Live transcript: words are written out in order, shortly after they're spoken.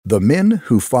The Men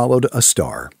Who Followed a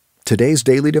Star. Today's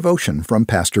daily devotion from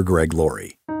Pastor Greg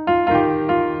Laurie.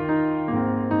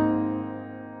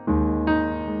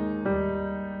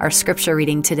 Our scripture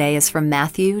reading today is from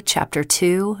Matthew chapter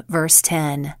 2, verse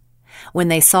 10. When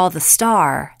they saw the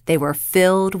star, they were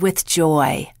filled with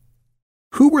joy.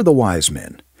 Who were the wise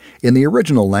men? In the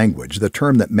original language, the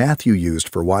term that Matthew used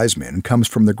for wise men comes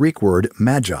from the Greek word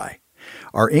magi.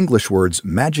 Our English words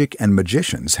magic and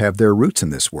magicians have their roots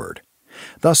in this word.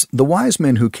 Thus, the wise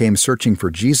men who came searching for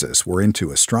Jesus were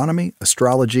into astronomy,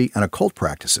 astrology, and occult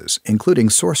practices, including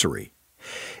sorcery.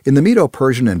 In the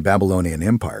Medo-Persian and Babylonian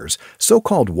empires,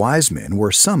 so-called wise men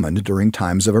were summoned during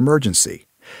times of emergency.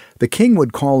 The king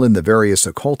would call in the various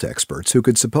occult experts who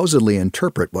could supposedly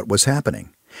interpret what was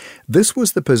happening. This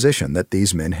was the position that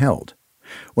these men held.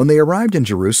 When they arrived in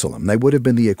Jerusalem, they would have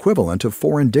been the equivalent of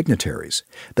foreign dignitaries.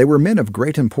 They were men of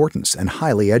great importance and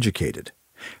highly educated.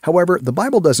 However, the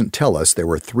Bible doesn't tell us there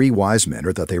were 3 wise men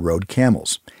or that they rode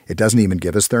camels. It doesn't even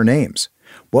give us their names.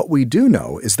 What we do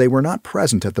know is they were not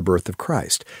present at the birth of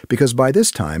Christ, because by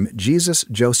this time Jesus,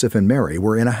 Joseph, and Mary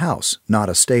were in a house, not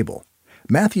a stable.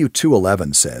 Matthew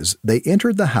 2:11 says, "They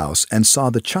entered the house and saw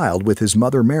the child with his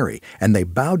mother Mary, and they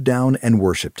bowed down and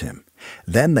worshipped him.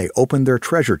 Then they opened their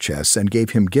treasure chests and gave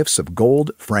him gifts of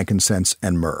gold, frankincense,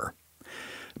 and myrrh."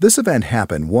 This event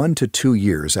happened 1 to 2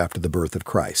 years after the birth of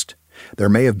Christ. There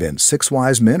may have been 6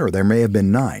 wise men or there may have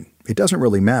been 9. It doesn't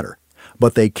really matter.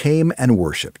 But they came and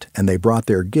worshipped, and they brought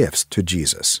their gifts to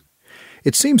Jesus.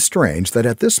 It seems strange that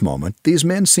at this moment these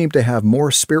men seemed to have more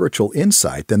spiritual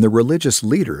insight than the religious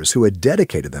leaders who had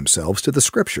dedicated themselves to the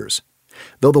Scriptures.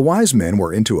 Though the wise men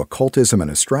were into occultism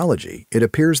and astrology, it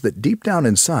appears that deep down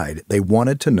inside they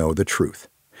wanted to know the truth.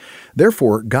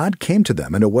 Therefore, God came to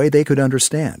them in a way they could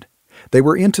understand. They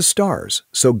were into stars,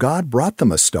 so God brought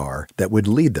them a star that would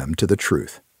lead them to the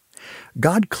truth.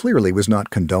 God clearly was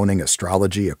not condoning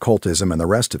astrology, occultism, and the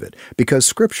rest of it, because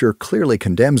Scripture clearly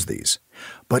condemns these.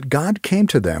 But God came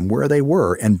to them where they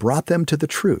were and brought them to the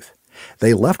truth.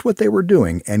 They left what they were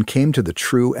doing and came to the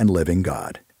true and living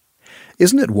God.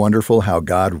 Isn't it wonderful how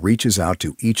God reaches out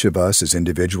to each of us as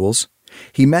individuals?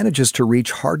 He manages to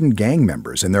reach hardened gang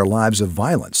members in their lives of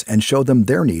violence and show them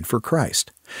their need for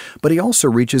Christ. But He also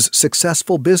reaches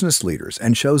successful business leaders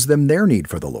and shows them their need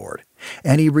for the Lord.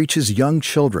 And He reaches young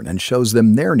children and shows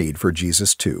them their need for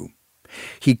Jesus too.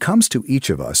 He comes to each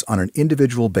of us on an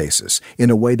individual basis in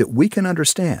a way that we can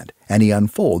understand, and He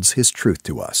unfolds His truth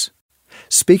to us.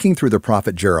 Speaking through the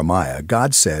prophet Jeremiah,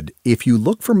 God said, "If you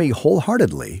look for me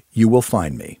wholeheartedly, you will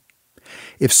find me."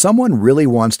 If someone really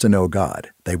wants to know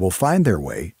God, they will find their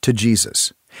way to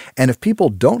Jesus. And if people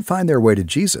don't find their way to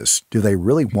Jesus, do they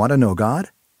really want to know God?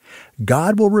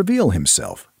 God will reveal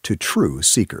Himself to true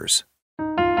seekers.